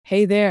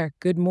Hey there,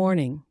 good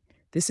morning.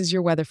 This is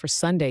your weather for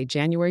Sunday,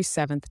 January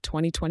 7th,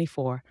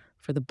 2024,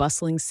 for the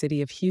bustling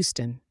city of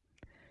Houston.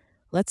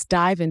 Let's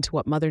dive into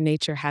what Mother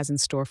Nature has in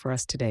store for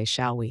us today,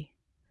 shall we?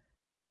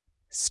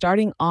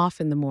 Starting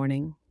off in the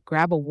morning,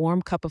 grab a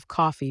warm cup of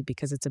coffee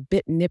because it's a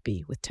bit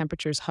nippy with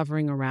temperatures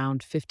hovering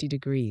around 50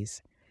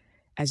 degrees.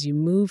 As you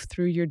move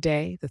through your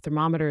day, the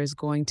thermometer is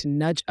going to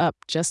nudge up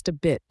just a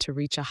bit to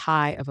reach a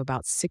high of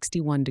about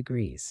 61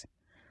 degrees.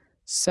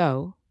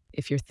 So,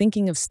 if you're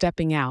thinking of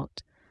stepping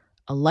out,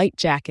 a light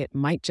jacket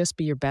might just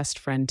be your best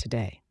friend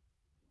today.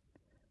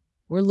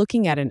 We're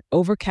looking at an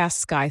overcast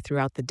sky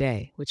throughout the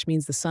day, which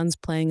means the sun's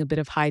playing a bit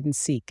of hide and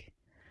seek.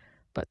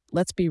 But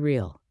let's be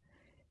real,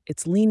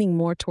 it's leaning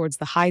more towards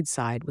the hide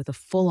side with a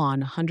full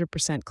on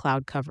 100%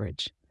 cloud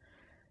coverage.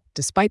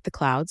 Despite the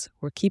clouds,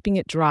 we're keeping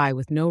it dry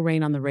with no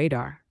rain on the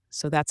radar,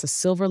 so that's a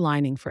silver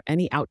lining for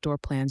any outdoor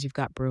plans you've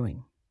got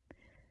brewing.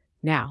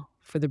 Now,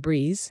 for the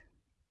breeze,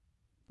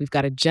 we've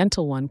got a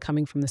gentle one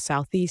coming from the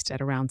southeast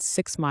at around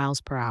 6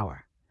 miles per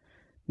hour.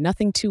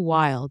 Nothing too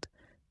wild,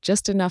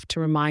 just enough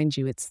to remind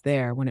you it's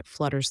there when it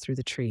flutters through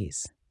the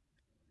trees.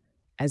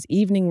 As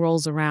evening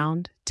rolls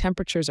around,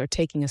 temperatures are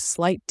taking a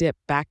slight dip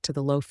back to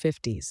the low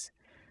 50s.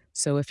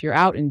 So if you're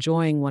out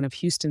enjoying one of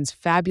Houston's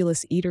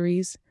fabulous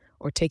eateries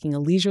or taking a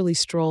leisurely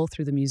stroll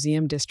through the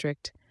museum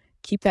district,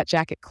 keep that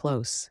jacket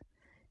close.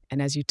 And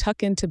as you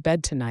tuck into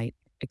bed tonight,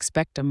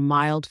 expect a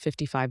mild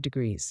 55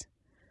 degrees.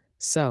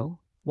 So,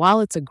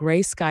 while it's a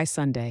gray sky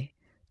Sunday,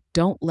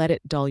 don't let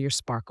it dull your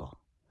sparkle.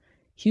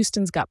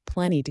 Houston's got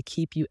plenty to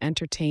keep you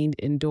entertained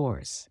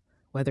indoors,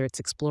 whether it's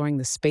exploring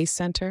the Space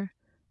Center,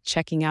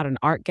 checking out an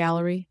art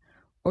gallery,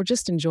 or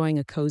just enjoying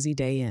a cozy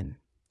day in.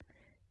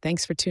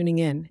 Thanks for tuning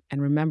in,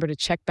 and remember to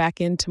check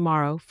back in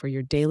tomorrow for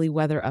your daily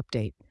weather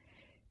update.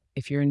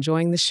 If you're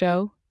enjoying the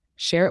show,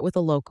 share it with a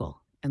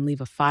local and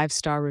leave a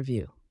 5-star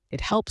review.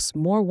 It helps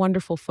more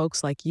wonderful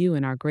folks like you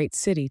in our great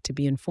city to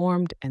be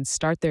informed and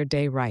start their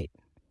day right.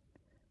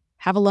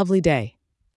 Have a lovely day.